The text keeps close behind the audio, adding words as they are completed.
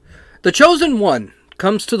The chosen one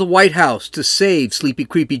comes to the White House to save Sleepy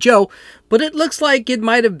Creepy Joe, but it looks like it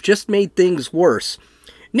might have just made things worse.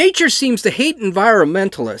 Nature seems to hate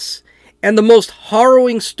environmentalists, and the most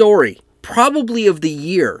harrowing story, probably of the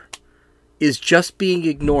year, is just being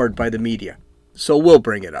ignored by the media. So we'll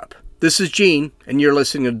bring it up. This is Gene, and you're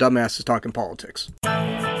listening to Dumbasses Talking Politics.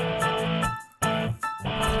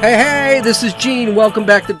 Hey, this is Gene. Welcome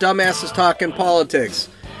back to Dumbasses Talking Politics.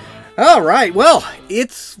 All right, well,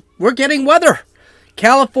 we're getting weather.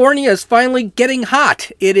 California is finally getting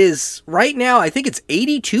hot. It is, right now, I think it's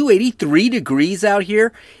 82, 83 degrees out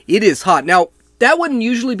here. It is hot. Now, that wouldn't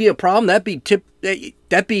usually be a problem. That'd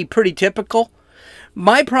be pretty typical.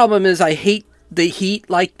 My problem is I hate the heat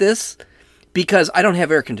like this because I don't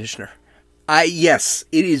have air conditioner. Yes,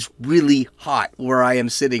 it is really hot where I am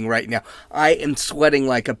sitting right now. I am sweating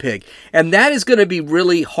like a pig. And that is going to be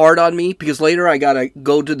really hard on me because later I got to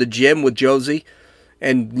go to the gym with Josie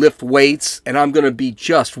and lift weights, and I'm going to be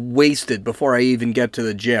just wasted before I even get to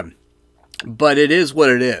the gym. But it is what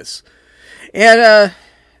it is. And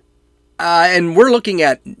we're looking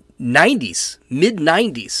at 90s,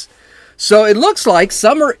 mid-90s. So it looks like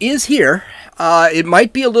summer is here. It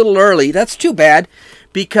might be a little early. That's too bad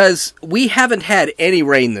because we haven't had any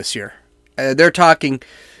rain this year. They're talking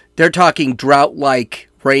drought-like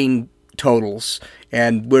rain totals,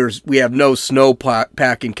 and we have no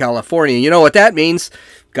snowpack in California. You know what that means?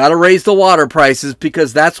 Got to raise the water prices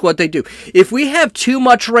because that's what they do. If we have too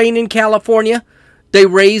much rain in California, they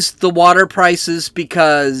raise the water prices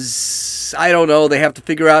because, I don't know, they have to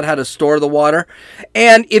figure out how to store the water.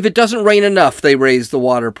 And if it doesn't rain enough, they raise the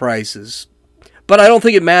water prices. But I don't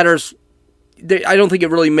think it matters. I don't think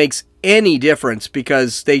it really makes any difference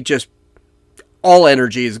because all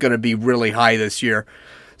energy is going to be really high this year.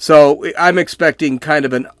 So I'm expecting kind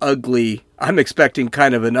of an ugly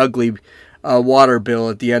water bill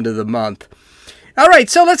at the end of the month. All right,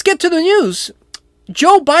 so let's get to the news.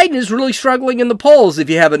 Joe Biden is really struggling in the polls, if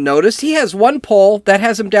you haven't noticed. He has one poll that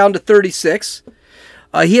has him down to 36.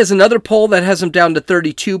 He has another poll that has him down to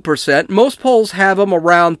 32%. Most polls have him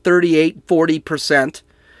around 38, 40%.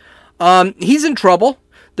 He's in trouble.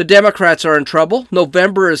 The Democrats are in trouble.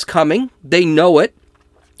 November is coming. They know it.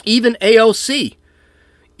 Even AOC,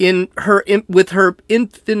 with her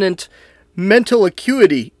infinite mental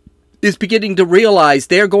acuity, is beginning to realize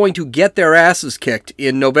they're going to get their asses kicked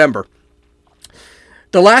in November.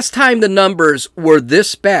 The last time the numbers were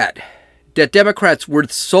this bad, that Democrats were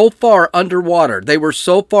so far underwater, they were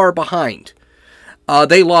so far behind,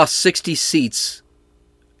 they lost 60 seats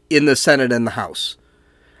in the Senate and the House.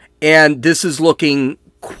 And this is looking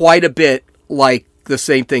quite a bit like the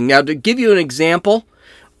same thing. Now, to give you an example,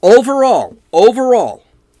 overall,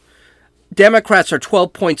 Democrats are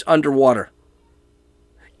 12 points underwater.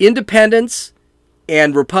 Independents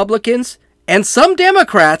and Republicans and some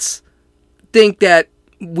Democrats think that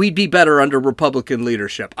we'd be better under Republican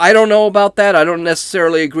leadership. I don't know about that. I don't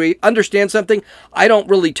necessarily agree. Understand something? I don't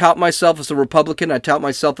really tout myself as a Republican. I tout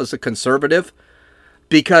myself as a conservative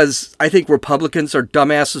because I think Republicans are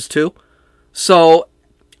dumbasses too. So,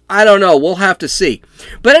 I don't know. We'll have to see.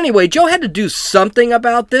 But anyway, Joe had to do something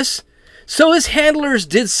about this. So his handlers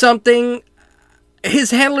did something.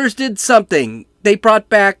 They brought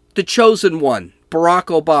back the chosen one, Barack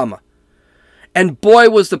Obama. And boy,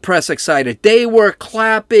 was the press excited. They were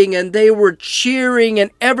clapping and they were cheering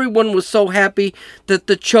and everyone was so happy that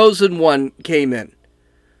the chosen one came in.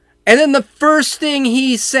 And then the first thing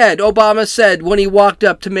Obama said when he walked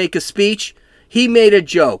up to make a speech, he made a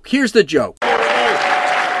joke. Here's the joke. Thank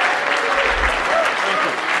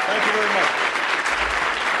you very much.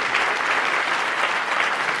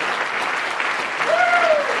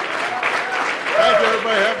 Thank you,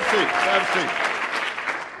 everybody. Have a seat.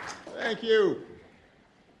 Thank you.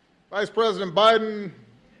 Vice President Biden,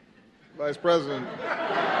 Vice President.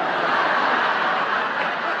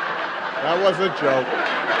 That was a joke.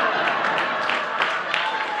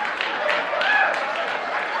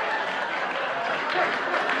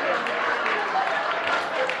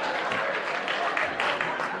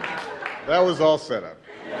 That was all set up.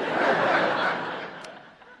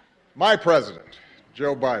 My president,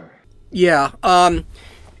 Joe Biden. Yeah,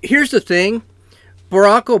 here's the thing.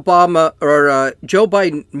 Barack Obama, or Joe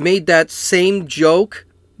Biden, made that same joke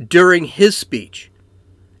during his speech.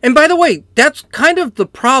 And by the way, that's kind of the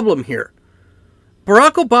problem here.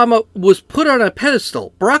 Barack Obama was put on a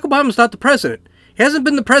pedestal. Barack Obama's not the president. He hasn't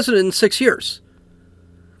been the president in 6 years.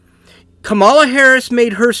 Kamala Harris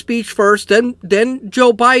made her speech first, then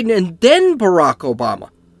Joe Biden, and then Barack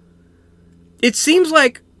Obama. It seems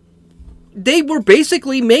like they were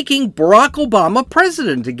basically making Barack Obama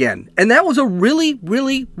president again. And that was a really,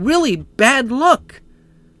 really, really bad look.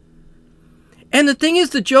 And the thing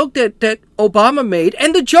is, the joke that Obama made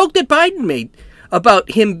and the joke that Biden made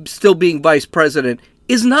about him still being vice president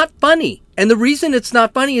is not funny. And the reason it's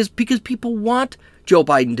not funny is because people want Joe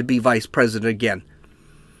Biden to be vice president again.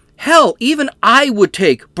 Hell, even I would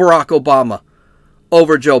take Barack Obama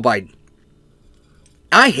over Joe Biden.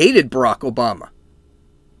 I hated Barack Obama.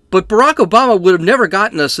 But Barack Obama would have never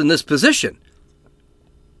gotten us in this position.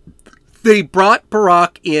 They brought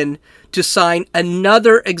Barack in to sign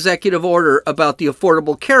another executive order about the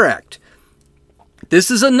Affordable Care Act.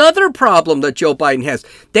 This is another problem that Joe Biden has.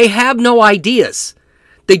 They have no ideas.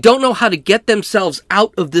 They don't know how to get themselves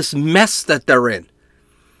out of this mess that they're in.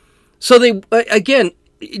 So they, again,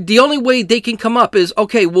 the only way they can come up is,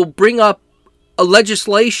 okay, we'll bring up a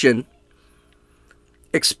legislation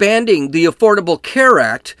expanding the Affordable Care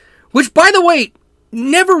Act, which, by the way,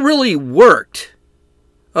 never really worked.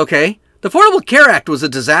 Okay? The Affordable Care Act was a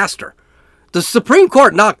disaster. The Supreme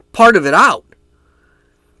Court knocked part of it out.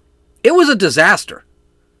 It was a disaster.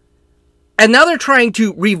 And now they're trying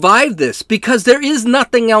to revive this because there is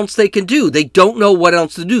nothing else they can do. They don't know what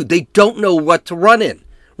else to do. They don't know what to run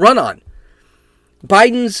on.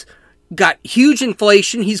 Biden's got huge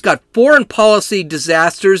inflation. He's got foreign policy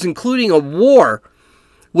disasters, including a war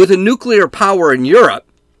with a nuclear power in Europe.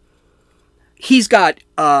 He's got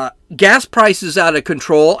gas prices out of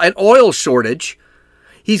control, an oil shortage.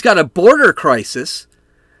 He's got a border crisis.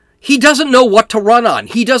 He doesn't know what to run on.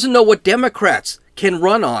 He doesn't know what Democrats can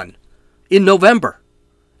run on in November.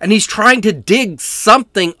 And he's trying to dig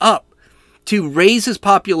something up to raise his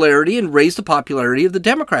popularity and raise the popularity of the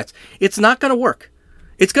Democrats. It's not going to work.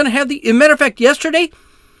 It's going to have the... As a matter of fact, yesterday,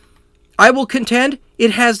 I will contend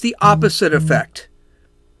it has the opposite effect.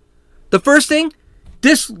 The first thing,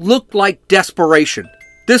 this looked like desperation.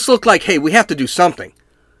 This looked like, hey, we have to do something.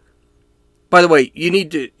 By the way,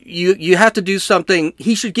 you have to do something.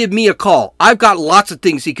 He should give me a call. I've got lots of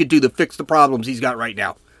things he could do to fix the problems he's got right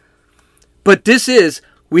now. But this is,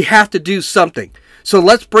 we have to do something. So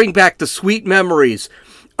let's bring back the sweet memories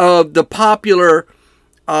of the popular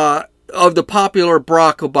Barack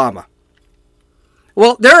Obama.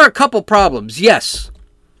 Well, there are a couple problems. Yes,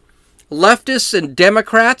 leftists and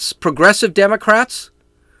Democrats, progressive Democrats,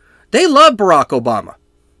 they love Barack Obama.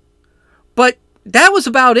 But that was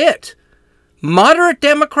about it. Moderate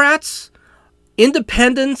Democrats,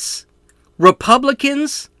 independents,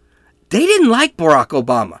 Republicans, they didn't like Barack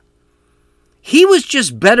Obama. He was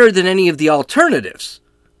just better than any of the alternatives.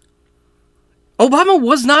 Obama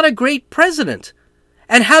was not a great president.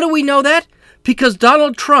 And how do we know that? Because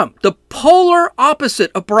Donald Trump, the polar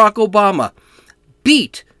opposite of Barack Obama,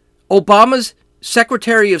 beat Obama's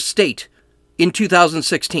Secretary of State in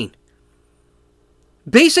 2016.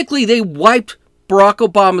 Basically, they wiped Barack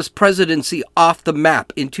Obama's presidency off the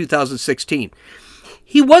map in 2016.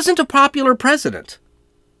 He wasn't a popular president.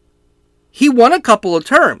 He won a couple of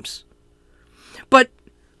terms. But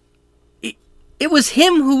it was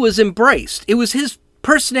him who was embraced. It was his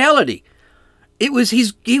personality. He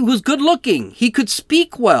was good looking. He could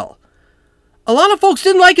speak well. A lot of folks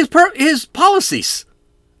didn't like his policies.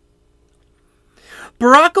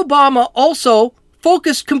 Barack Obama also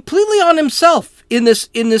focused completely on himself in this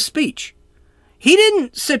speech. He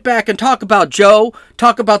didn't sit back and talk about Joe,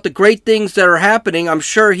 talk about the great things that are happening. I'm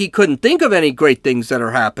sure he couldn't think of any great things that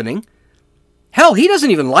are happening. Hell, he doesn't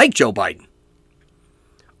even like Joe Biden.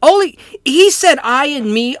 He said I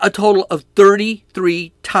and me a total of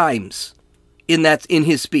 33 times in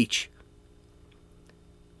his speech.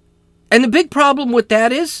 And the big problem with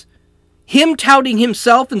that is him touting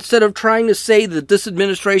himself instead of trying to say that this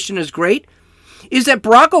administration is great, is that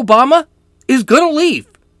Barack Obama is going to leave.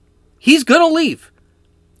 He's going to leave.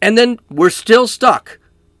 And then we're still stuck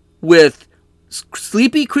with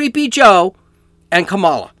Sleepy Creepy Joe and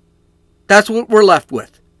Kamala. That's what we're left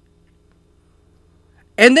with.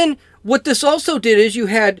 And then what this also did is you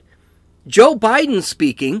had Joe Biden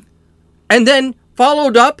speaking and then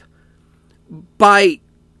followed up by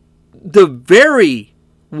the very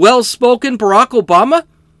well-spoken Barack Obama.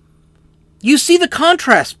 You see the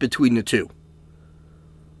contrast between the two.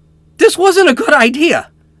 This wasn't a good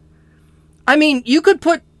idea. I mean, you could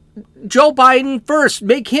put Joe Biden first,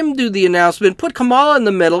 make him do the announcement, put Kamala in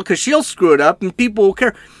the middle because she'll screw it up and people will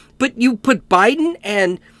care. But you put Biden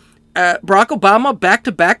and Barack Obama back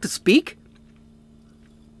to back to speak?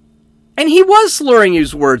 And he was slurring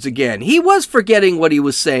his words again. He was forgetting what he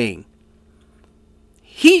was saying.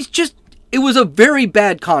 It was a very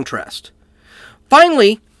bad contrast.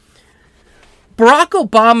 Finally, Barack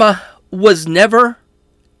Obama was never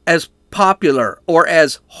as popular or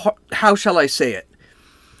as, how shall I say it?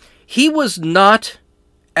 He was not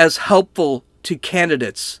as helpful to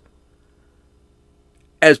candidates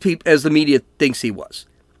as the media thinks he was.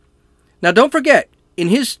 Now, don't forget,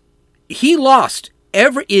 he lost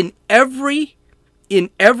in every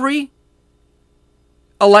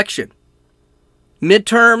election,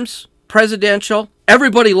 midterms, presidential,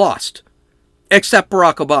 everybody lost except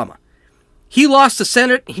Barack Obama. He lost the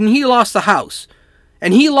Senate and he lost the House,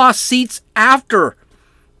 and he lost seats after,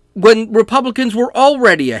 when Republicans were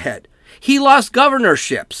already ahead. He lost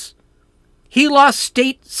governorships. He lost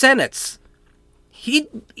state senates.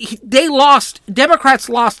 Democrats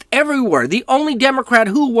lost everywhere. The only Democrat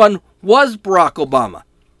who won was Barack Obama.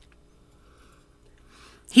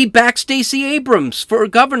 He backed Stacey Abrams for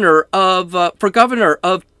governor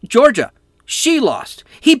of Georgia. She lost.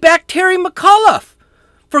 He backed Terry McAuliffe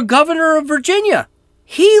for governor of Virginia.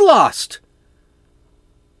 He lost.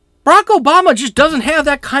 Barack Obama just doesn't have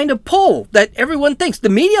that kind of pull that everyone thinks. The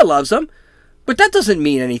media loves him, but that doesn't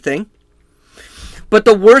mean anything. But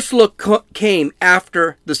the worst look came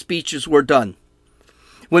after the speeches were done.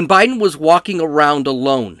 When Biden was walking around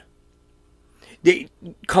alone.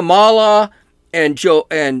 Kamala and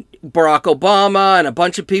Barack Obama and a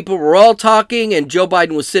bunch of people were all talking, and Joe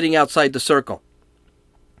Biden was sitting outside the circle.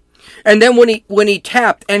 And then when he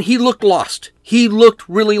tapped, and he looked lost. He looked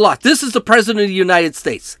really lost. This is the President of the United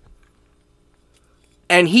States.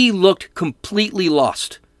 And he looked completely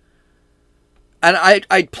lost. And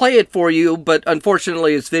I'd play it for you, but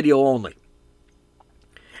unfortunately it's video only.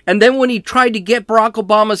 And then when he tried to get Barack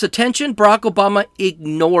Obama's attention, Barack Obama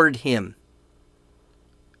ignored him.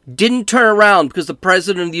 Didn't turn around because the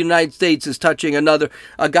President of the United States is touching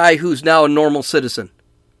a guy who's now a normal citizen.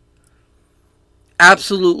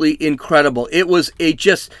 Absolutely incredible. It was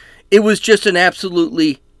just an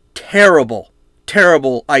absolutely terrible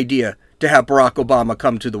idea to have Barack Obama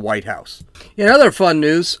come to the White House. In other fun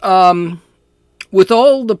news, with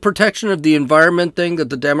all the protection of the environment thing that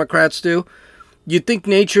the Democrats do, you'd think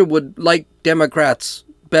nature would like Democrats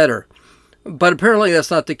better. But apparently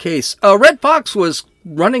that's not the case. Red Fox was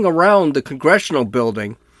running around the congressional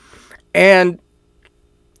building and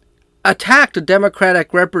attacked a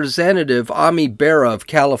Democratic representative, Ami Bera of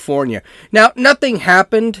California. Now, nothing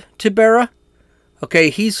happened to Bera. Okay,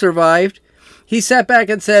 he survived. He sat back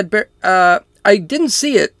and said, I didn't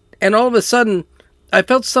see it, and all of a sudden, I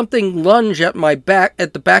felt something lunge at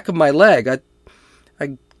the back of my leg.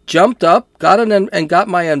 I jumped up, got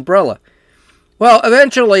my umbrella. Well,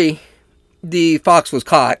 eventually, the fox was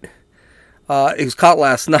caught. It was caught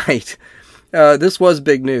last night. This was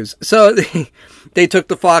big news. So they took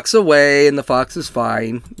the fox away, and the fox is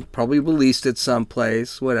fine. Probably released it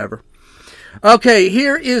someplace, whatever. Okay,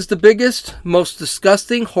 here is the biggest, most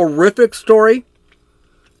disgusting, horrific story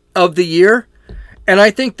of the year. And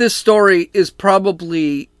I think this story is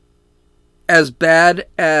probably as bad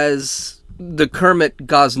as the Kermit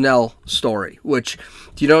Gosnell story, which,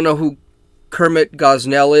 if you don't know who Kermit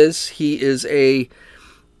Gosnell is, he is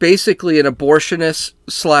basically an abortionist /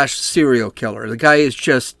 serial killer. The guy is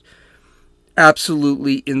just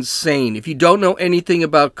absolutely insane. If you don't know anything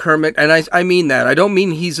about Kermit, and I mean that, I don't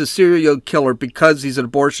mean he's a serial killer because he's an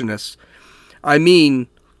abortionist. I mean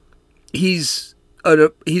he's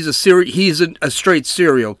a straight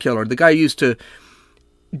serial killer. The guy used to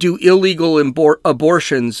do illegal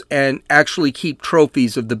abortions and actually keep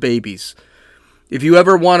trophies of the babies. If you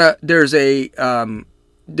ever want to,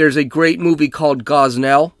 there's a great movie called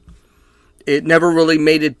Gosnell. It never really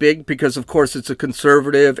made it big because, of course, it's a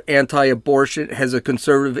conservative anti-abortion, has a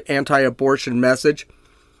conservative anti-abortion message.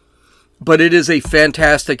 But it is a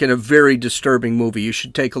fantastic and a very disturbing movie. You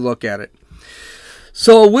should take a look at it.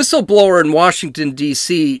 So a whistleblower in Washington,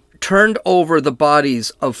 D.C. turned over the bodies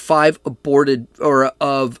of 4 aborted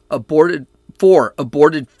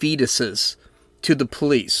fetuses to the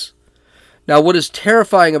police. Now, what is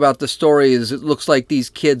terrifying about the story is it looks like these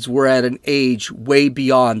kids were at an age way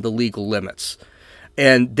beyond the legal limits,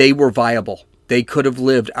 and they were viable. They could have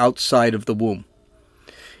lived outside of the womb.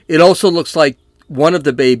 It also looks like one of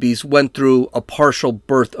the babies went through a partial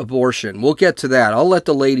birth abortion. We'll get to that. I'll let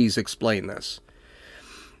the ladies explain this.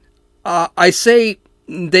 I say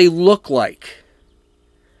they look like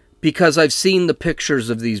because I've seen the pictures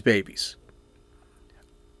of these babies.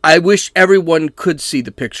 I wish everyone could see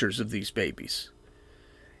the pictures of these babies.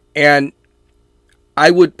 And I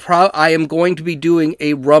am going to be doing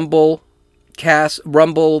a Rumble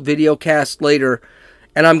video cast later,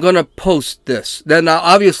 and I'm going to post this. Now,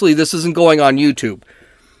 obviously, this isn't going on YouTube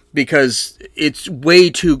because it's way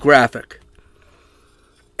too graphic.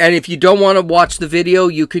 And if you don't want to watch the video,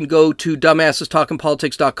 you can go to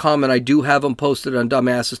dumbassestalkingpolitics.com, and I do have them posted on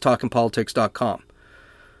dumbassestalkingpolitics.com.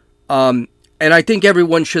 And I think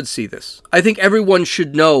everyone should see this. I think everyone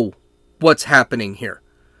should know what's happening here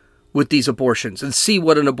with these abortions and see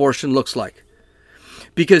what an abortion looks like.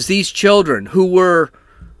 Because these children who were,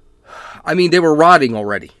 they were rotting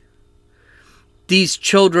already. These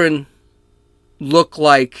children look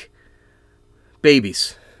like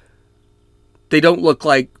babies. They don't look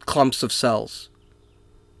like clumps of cells.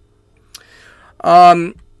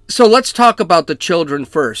 So let's talk about the children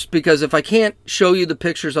first, because if I can't show you the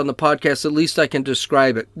pictures on the podcast, at least I can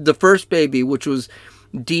describe it. The first baby, which was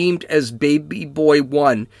deemed as baby boy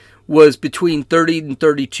 1, was between 30 and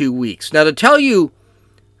 32 weeks. Now, to tell you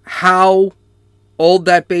how old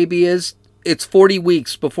that baby is, it's 40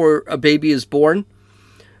 weeks before a baby is born.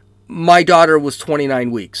 My daughter was 29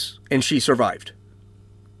 weeks, and she survived.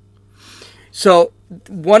 So,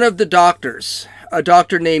 one of the doctors, a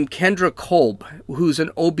doctor named Kendra Kolb, who's an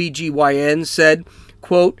OBGYN, said,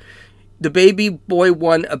 quote, "The baby boy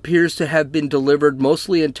 1 appears to have been delivered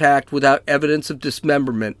mostly intact without evidence of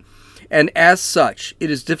dismemberment, and as such,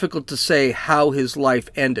 it is difficult to say how his life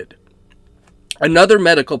ended." Another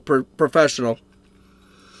medical professional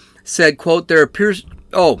said, quote, that's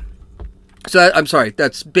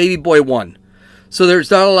baby boy 1. So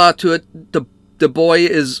there's not a lot to it. The boy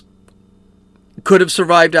could have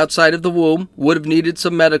survived outside of the womb, would have needed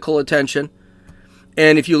some medical attention.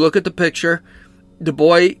 And if you look at the picture, the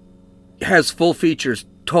boy has full features.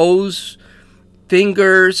 Toes,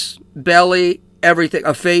 fingers, belly, everything.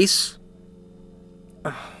 A face.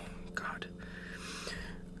 Oh, God.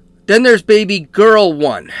 Then there's baby girl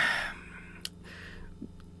 1.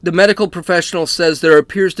 The medical professional says there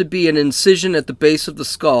appears to be an incision at the base of the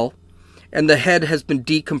skull, and the head has been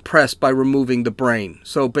decompressed by removing the brain.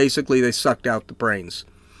 So basically they sucked out the brains.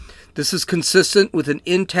 This is consistent with an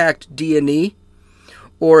intact D&E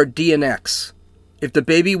or a DNX. If the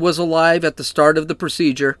baby was alive at the start of the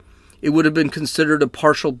procedure, it would have been considered a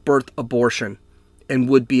partial birth abortion and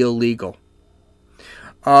would be illegal.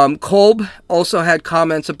 Kolb also had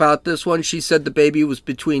comments about this one. She said the baby was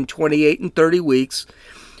between 28 and 30 weeks,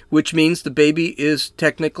 which means the baby is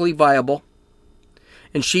technically viable.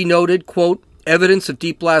 And she noted, quote, "evidence of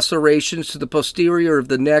deep lacerations to the posterior of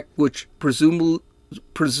the neck, which presumably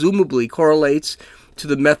correlates to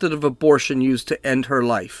the method of abortion used to end her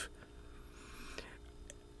life."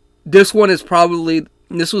 This was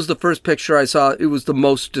the first picture I saw. It was the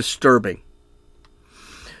most disturbing.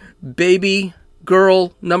 Baby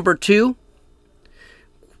girl number 2,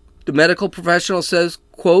 the medical professional says,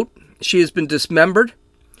 quote, "she has been dismembered.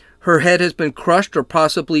 Her head has been crushed or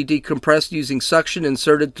possibly decompressed using suction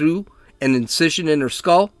inserted through an incision in her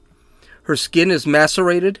skull. Her skin is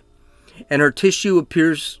macerated, and her tissue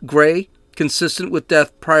appears gray, consistent with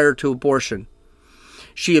death prior to abortion.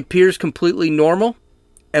 She appears completely normal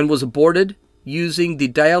and was aborted using the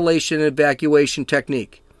dilation and evacuation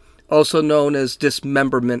technique, also known as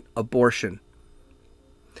dismemberment abortion."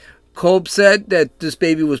 Kolb said that this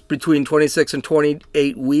baby was between 26 and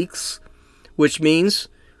 28 weeks, which means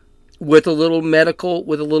with a little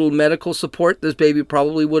medical support, this baby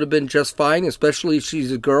probably would have been just fine, especially if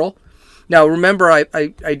she's a girl. Now, remember, I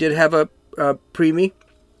did have a preemie,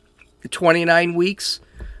 29 weeks.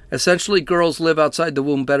 Essentially, girls live outside the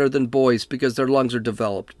womb better than boys because their lungs are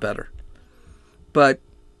developed better. But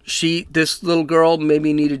this little girl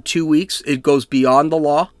maybe needed 2 weeks. It goes beyond the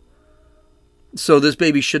law. So this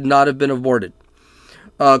baby should not have been aborted.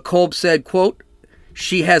 Kolb said, quote,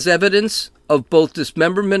 "she has evidence of both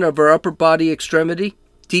dismemberment of her upper body extremity,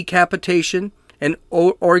 decapitation, and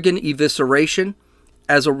organ evisceration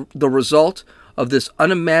as the result of this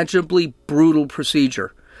unimaginably brutal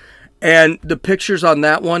procedure." And the pictures on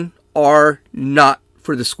that one are not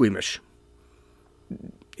for the squeamish.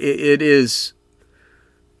 It is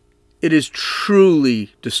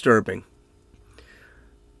truly disturbing.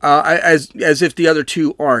 As if the other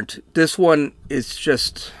two aren't. This one is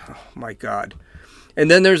just, oh my God.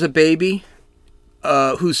 And then there's a baby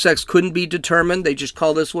whose sex couldn't be determined. They just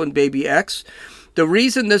call this one Baby X. The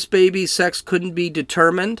reason this baby's sex couldn't be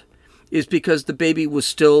determined is because the baby was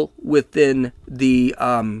still within the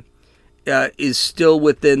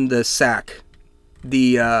sac,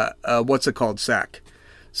 sac.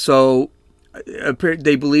 So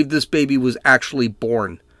they believe this baby was actually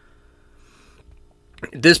born.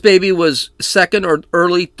 This baby was second or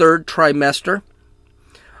early third trimester.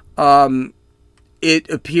 It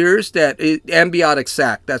appears that amniotic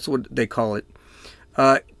sac, that's what they call it.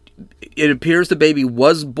 It appears the baby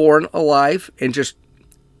was born alive and just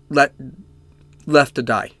left to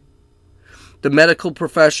die. The medical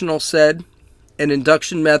professional said an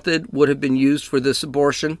induction method would have been used for this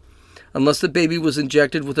abortion unless the baby was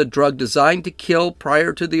injected with a drug designed to kill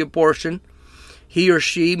prior to the abortion. He or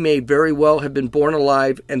she may very well have been born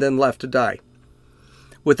alive and then left to die.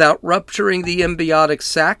 Without rupturing the embryonic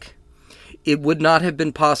sac, it would not have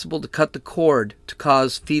been possible to cut the cord to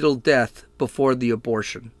cause fetal death before the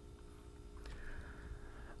abortion.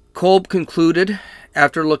 Kolb concluded,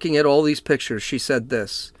 after looking at all these pictures, she said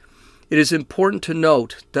this: "It is important to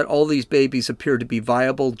note that all these babies appear to be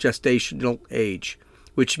viable gestational age,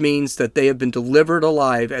 which means that they have been delivered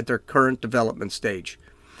alive at their current development stage.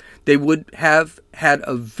 They would have had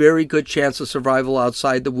a very good chance of survival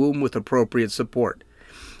outside the womb with appropriate support.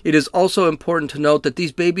 It is also important to note that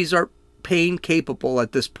these babies are pain capable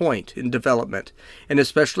at this point in development, and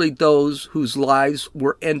especially those whose lives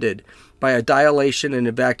were ended by a dilation and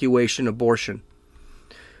evacuation abortion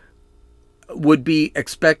would be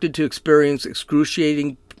expected to experience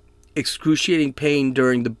excruciating pain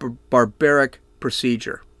during the barbaric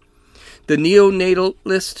procedure." The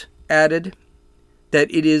neonatalist added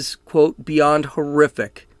that it is, quote, "beyond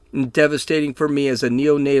horrific and devastating for me as a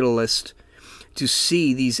neonatalist to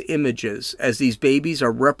see these images, as these babies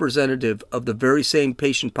are representative of the very same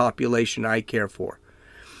patient population I care for.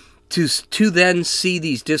 To then see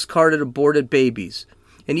these discarded, aborted babies,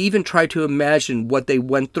 and even try to imagine what they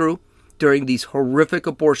went through during these horrific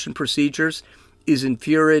abortion procedures is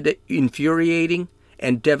infuriating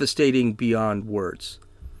and devastating beyond words."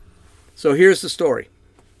 So here's the story.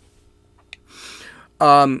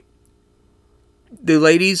 The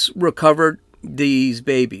ladies recovered these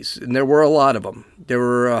babies, and there were a lot of them. There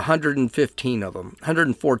were 114 of them.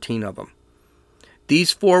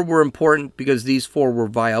 These 4 were important because these 4 were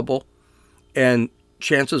viable, and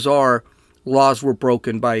chances are laws were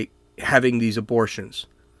broken by having these abortions.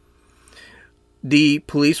 The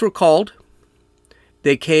police were called.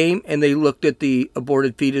 They came and they looked at the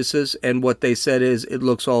aborted fetuses, and what they said is it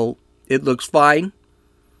looks fine.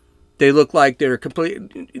 They look like they're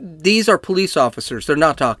these are police officers. They're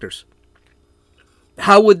not doctors.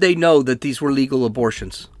 How would they know that these were legal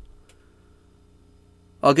abortions?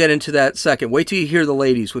 I'll get into that second. Wait till you hear the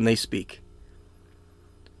ladies when they speak.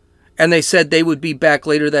 And they said they would be back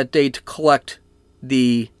later that day to collect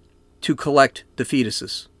the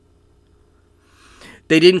fetuses.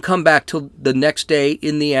 They didn't come back till the next day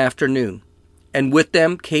in the afternoon. And with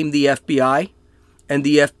them came the FBI, and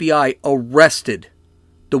the FBI arrested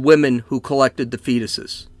the women who collected the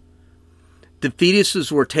fetuses. The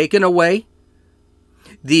fetuses were taken away.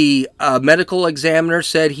 The medical examiner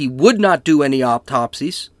said he would not do any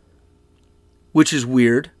autopsies, which is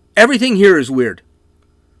weird. Everything here is weird.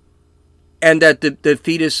 And that the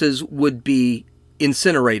fetuses would be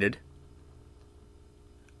incinerated.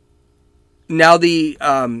 Now the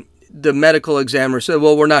medical examiner said,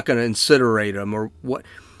 well, we're not going to incinerate them or what.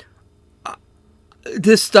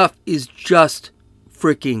 This stuff is just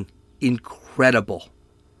freaking incredible.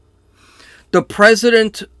 The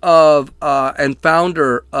president of and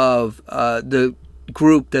founder of the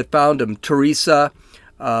group that found him, Teresa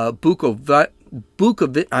Bukovic,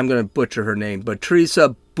 I'm going to butcher her name, but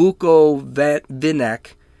Teresa Bukovic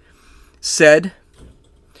said,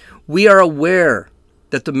 "We are aware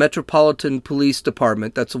that the Metropolitan Police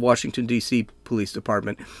Department," that's the Washington, D.C. Police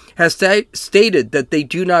Department, has stated that they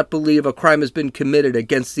do not believe a crime has been committed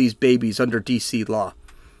against these babies under D.C. law.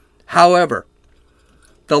 However,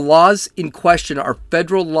 the laws in question are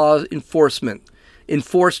federal law enforced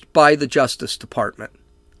by the Justice Department.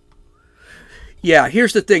 Yeah,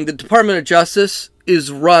 here's the thing. The Department of Justice is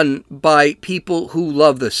run by people who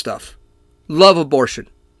love this stuff. Love abortion.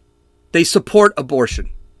 They support abortion.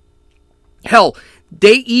 Hell,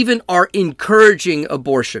 they even are encouraging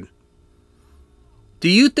abortion. Do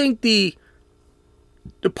you think the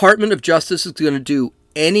Department of Justice is going to do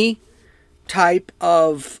any type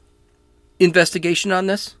of investigation on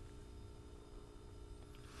this?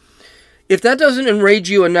 If that doesn't enrage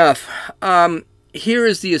you enough, here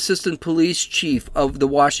is the Assistant Police Chief of the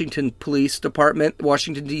Washington Police Department,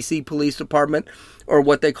 Washington, D.C. Police Department, or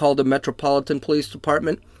what they call the Metropolitan Police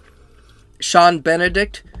Department, Sean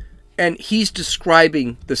Benedict, and he's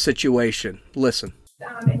describing the situation. Listen.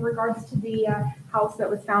 In regards to the house that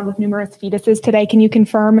was found with numerous fetuses today, can you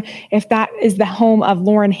confirm if that is the home of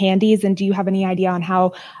Lauren Handy's, and do you have any idea on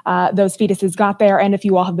how those fetuses got there, and if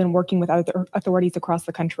you all have been working with other authorities across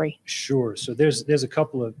the country? Sure. So there's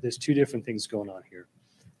two different things going on here.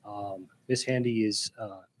 Ms. Handy has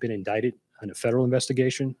been indicted in a federal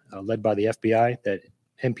investigation led by the FBI that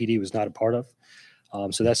MPD was not a part of.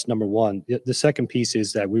 So that's number one. The second piece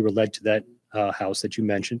is that we were led to that house that you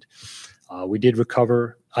mentioned. We did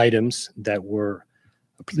recover items that were,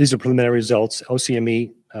 these are preliminary results.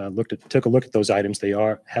 OCME took a look at those items. They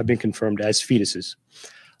have been confirmed as fetuses.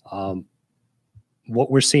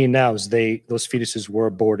 What we're seeing now is those fetuses were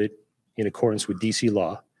aborted in accordance with DC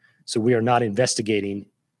law. So we are not investigating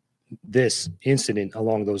this incident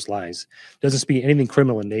along those lines. Doesn't speak anything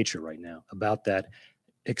criminal in nature right now about that,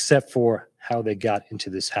 except for how they got into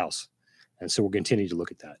this house. And so we'll continue to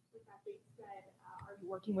look at that. With that being said, are you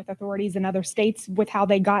working with authorities in other states with how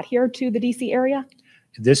they got here to the DC area?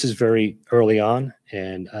 This is very early on,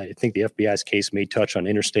 and I think the FBI's case may touch on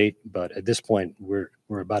interstate, but at this point, we're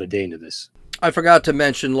about a day into this. I forgot to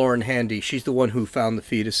mention Lauren Handy. She's the one who found the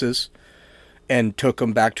fetuses and took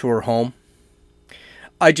them back to her home.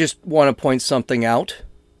 I just want to point something out.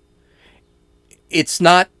 It's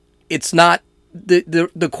not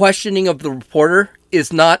the questioning of the reporter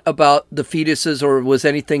is not about the fetuses or was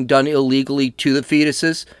anything done illegally to the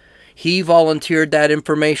fetuses. He volunteered that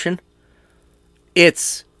information.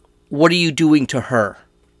 It's, what are you doing to her?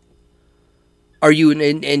 Are you,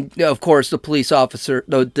 and of course the police officer,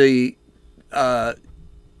 the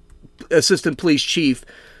assistant police chief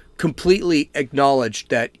completely acknowledged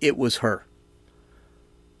that it was her.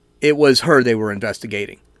 It was her they were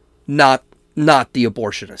investigating, not the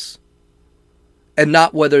abortionists. And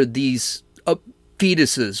not whether these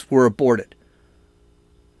fetuses were aborted.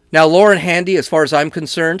 Now, Lauren Handy, as far as I'm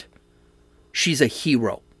concerned, she's a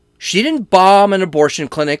hero. She didn't bomb an abortion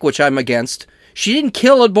clinic, which I'm against. She didn't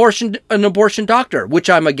kill an abortion doctor, which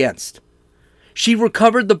I'm against. She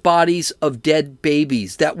recovered the bodies of dead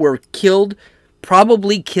babies that were killed,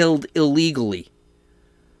 probably killed illegally,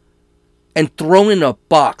 and thrown in a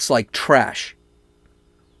box like trash.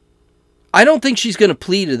 I don't think she's going to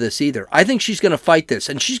plead to this either. I think she's going to fight this,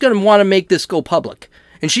 and she's going to want to make this go public.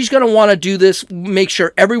 And she's going to want to do this, make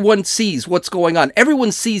sure everyone sees what's going on.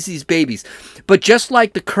 Everyone sees these babies. But just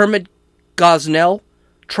like the Kermit Gosnell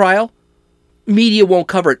trial, media won't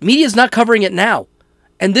cover it. Media's not covering it now.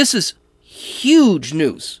 And this is huge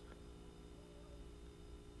news.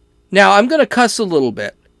 Now, I'm going to cuss a little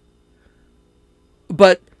bit.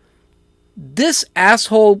 But this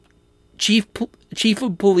asshole chief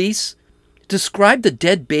of police described the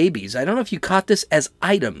dead babies, I don't know if you caught this, as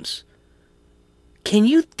items. Can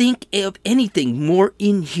you think of anything more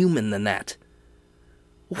inhuman than that?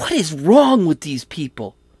 What is wrong with these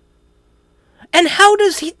people? And how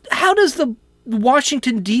does the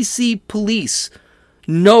Washington, D.C. police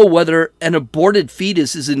know whether an aborted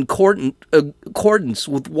fetus is in accordance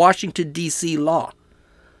with Washington, D.C. law?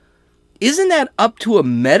 Isn't that up to a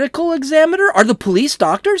medical examiner? Are the police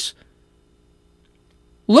doctors?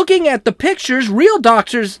 Looking at the pictures, real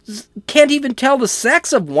doctors can't even tell the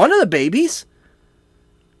sex of one of the babies.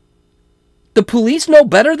 The police know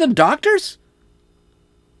better than doctors?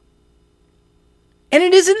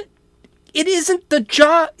 And isn't it the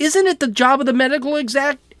job of the medical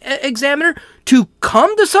examiner to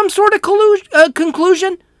come to some sort of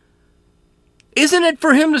conclusion? Isn't it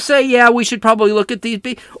for him to say, yeah, we should probably look at these?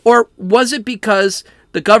 Or was it because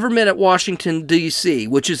the government at Washington, D.C.,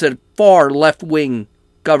 which is a far left-wing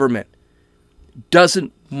government,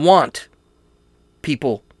 doesn't want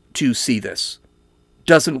people to see this,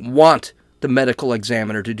 doesn't want the medical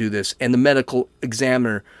examiner to do this, and the medical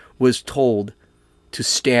examiner was told to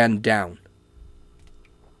stand down.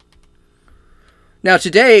 Now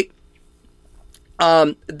today,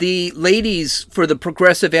 the ladies for the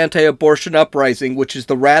Progressive Anti-Abortion Uprising, which is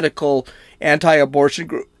the radical anti-abortion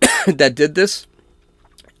group that did this,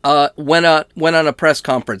 went on a press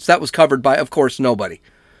conference. That was covered by, of course, nobody.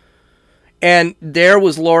 And there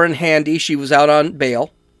was Lauren Handy. She was out on bail.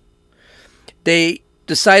 They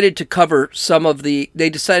decided to they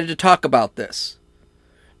decided to talk about this.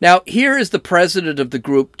 Now, here is the president of the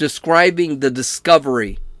group describing the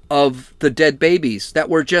discovery of the dead babies that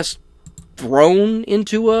were just thrown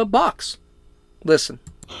into a box. Listen.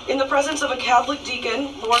 In the presence of a Catholic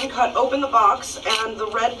deacon, Lauren cut open the box and the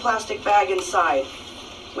red plastic bag inside.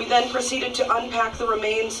 We then proceeded to unpack the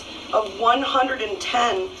remains of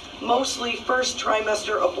 110, mostly first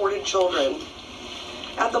trimester aborted children.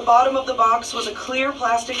 At the bottom of the box was a clear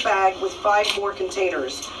plastic bag with 5 more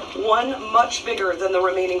containers, one much bigger than the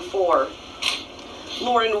remaining 4.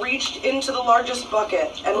 Lauren reached into the largest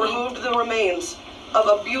bucket and removed the remains of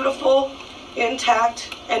a beautiful,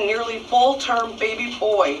 intact, and nearly full-term baby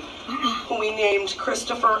boy whom we named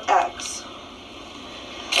Christopher X.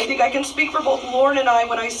 I think I can speak for both Lauren and I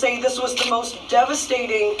when I say this was the most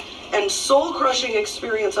devastating and soul-crushing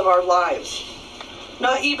experience of our lives.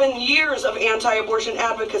 Not even years of anti-abortion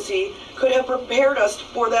advocacy could have prepared us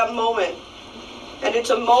for that moment. and it's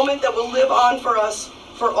a moment that will live on for us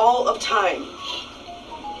for all of time.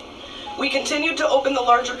 We continued to open the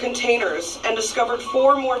larger containers and discovered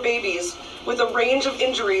 4 more babies with a range of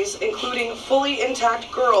injuries, including fully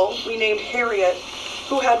intact girl we named Harriet,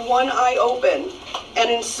 who had one eye open, an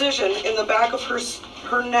incision in the back of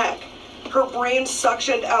her neck, her brain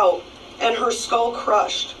suctioned out, and her skull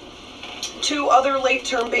crushed. 2 other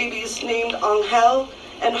late-term babies named Angel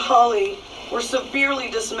and Holly were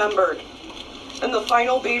severely dismembered, and the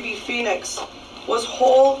final baby, Phoenix, was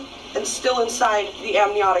whole and still inside the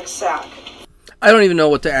amniotic sac. I don't even know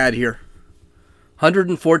what to add here.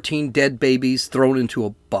 114 dead babies thrown into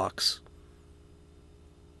a box.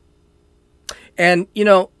 And, you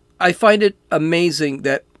know, I find it amazing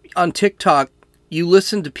that on TikTok, you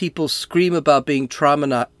listen to people scream about being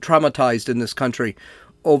traumatized in this country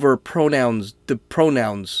over the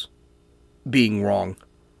pronouns being wrong.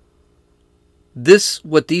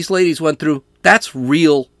 What these ladies went through, that's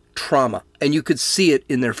real trauma, and you could see it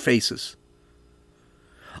in their faces.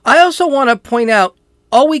 I also want to point out,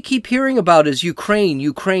 all we keep hearing about is Ukraine,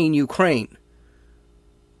 Ukraine, Ukraine.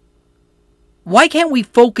 Why can't we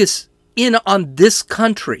focus in on this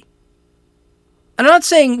country? I'm not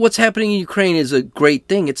saying what's happening in Ukraine is a great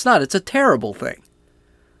thing. It's not. It's a terrible thing.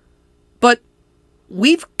 But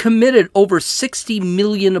we've committed over 60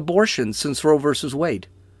 million abortions since Roe versus Wade.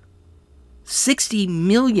 60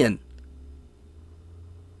 million.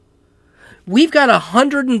 We've got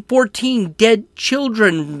 114 dead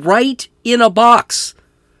children right in a box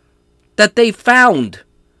that they found.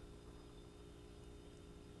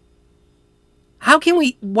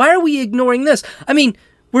 Why are we ignoring this? I mean,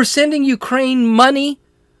 we're sending Ukraine money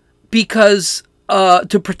because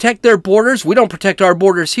to protect their borders. We don't protect our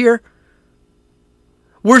borders here.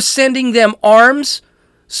 We're sending them arms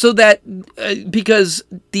so that because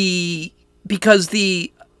the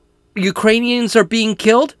Ukrainians are being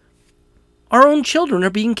killed, our own children are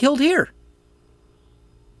being killed here.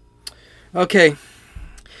 Okay.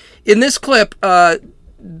 In this clip,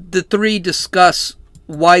 the 3 discuss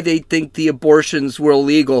why they think the abortions were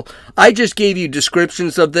illegal. I just gave you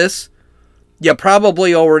descriptions of this. You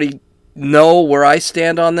probably already know where I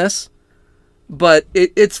stand on this, but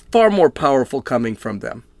it's far more powerful coming from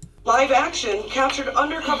them. Live Action captured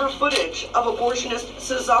undercover footage of abortionist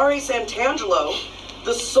Cesare Santangelo,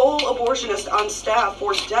 the sole abortionist on staff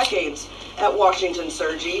for decades at Washington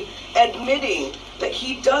Surgery, admitting that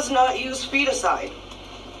he does not use feticide.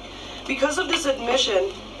 Because of this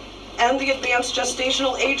admission and the advanced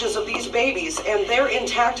gestational ages of these babies and their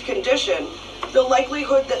intact condition, the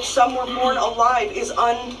likelihood that some were born alive is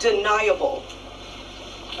undeniable.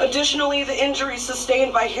 Additionally, the injuries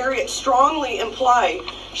sustained by Harriet strongly imply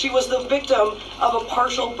she was the victim of a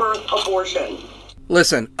partial birth abortion.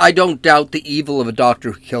 Listen, I don't doubt the evil of a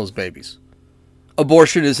doctor who kills babies.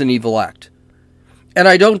 Abortion is an evil act. And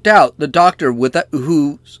I don't doubt the doctor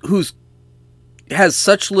who has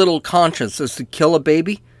such little conscience as to kill a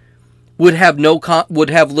baby would have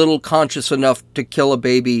little conscience enough to kill a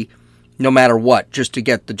baby no matter what, just to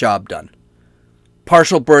get the job done.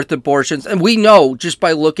 Partial birth abortions, and we know just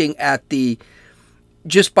by looking at the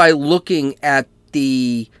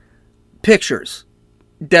pictures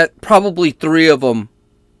that probably 3 of them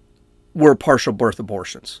were partial birth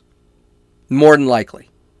abortions, more than likely.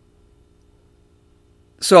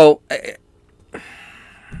 So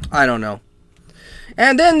I don't know.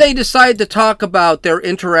 And then they decide to talk about their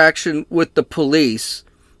interaction with the police.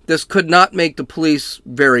 This could not make the police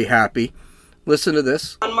very happy. Listen to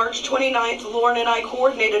this. On March 29th, Lauren and I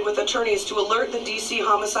coordinated with attorneys to alert the DC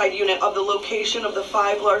Homicide Unit of the location of the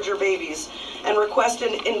 5 larger babies and request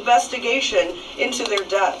an investigation into their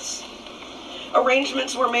deaths.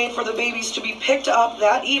 Arrangements were made for the babies to be picked up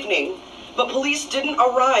that evening, but police didn't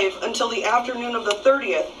arrive until the afternoon of the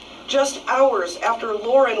 30th, just hours after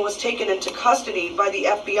Lauren was taken into custody by the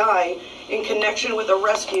FBI in connection with a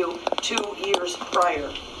rescue 2 years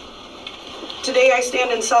prior. Today I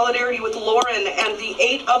stand in solidarity with Lauren and the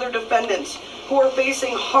 8 other defendants who are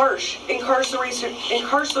facing harsh incarceration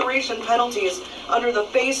penalties under the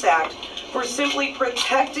FACE Act for simply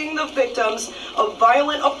protecting the victims of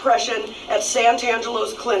violent oppression at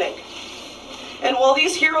Santangelo's clinic. And while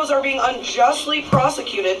these heroes are being unjustly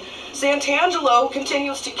prosecuted, Santangelo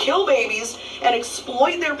continues to kill babies and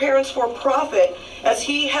exploit their parents for profit, as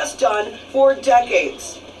he has done for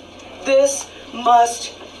decades. This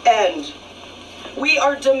must end. We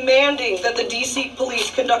are demanding that the DC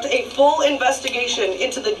police conduct a full investigation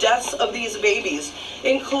into the deaths of these babies,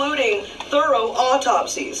 including thorough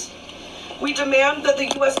autopsies. We demand that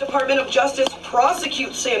the U.S. Department of Justice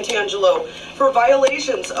prosecute Santangelo for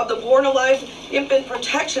violations of the Born Alive Infant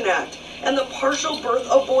Protection Act and the Partial Birth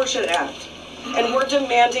Abortion Act. And we're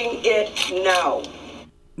demanding it now.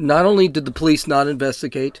 Not only did the police not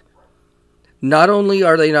investigate, not only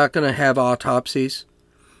are they not going to have autopsies,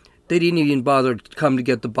 they didn't even bother to come to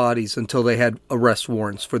get the bodies until they had arrest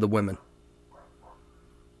warrants for the women.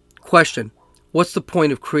 Question: what's the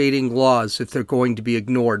point of creating laws if they're going to be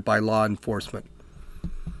ignored by law enforcement?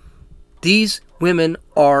 These women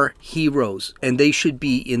are heroes, and they should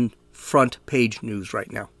be in front page news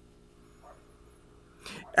right now.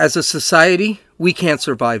 As a society, we can't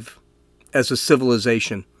survive as a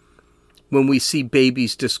civilization when we see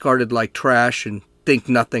babies discarded like trash and think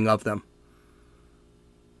nothing of them.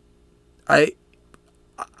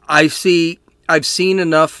 I've seen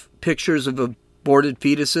enough pictures of aborted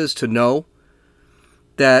fetuses to know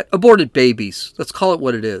that, aborted babies, let's call it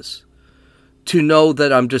what it is, to know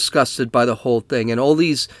that I'm disgusted by the whole thing. And all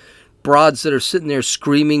these broads that are sitting there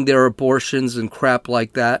screaming their abortions and crap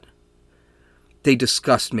like that, they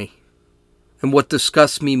disgust me. And what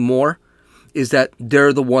disgusts me more is that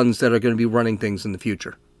they're the ones that are going to be running things in the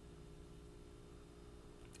future.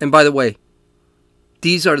 And by the way,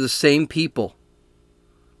 these are the same people.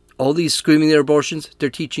 All these screaming their abortions, they're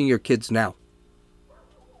teaching your kids now.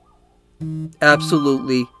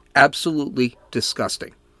 Absolutely, absolutely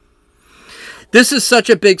disgusting. This is such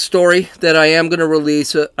a big story that I am going to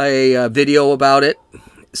release a video about it,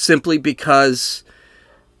 simply because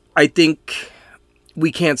I think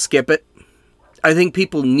we can't skip it. I think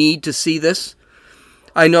people need to see this.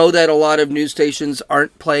 I know that a lot of news stations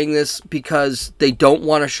aren't playing this because they don't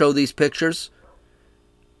want to show these pictures.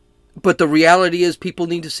 But the reality is people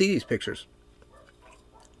need to see these pictures.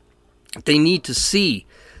 They need to see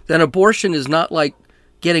that abortion is not like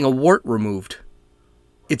getting a wart removed.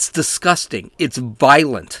 It's disgusting. It's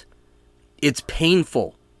violent. It's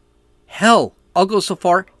painful. Hell, I'll go so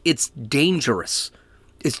far, it's dangerous.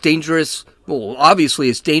 It's dangerous. Well, obviously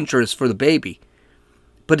it's dangerous for the baby.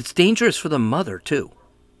 But it's dangerous for the mother, too.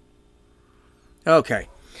 Okay.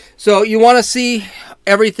 So you want to see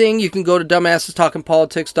everything, you can go to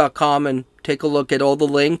dumbassestalkingpolitics.com and take a look at all the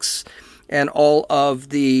links and all of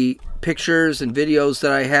the pictures and videos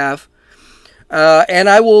that I have. And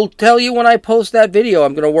I will tell you when I post that video.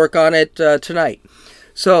 I'm going to work on it tonight.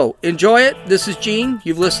 So enjoy it. This is Gene.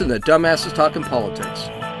 You've listened to Dumbasses Talking Politics.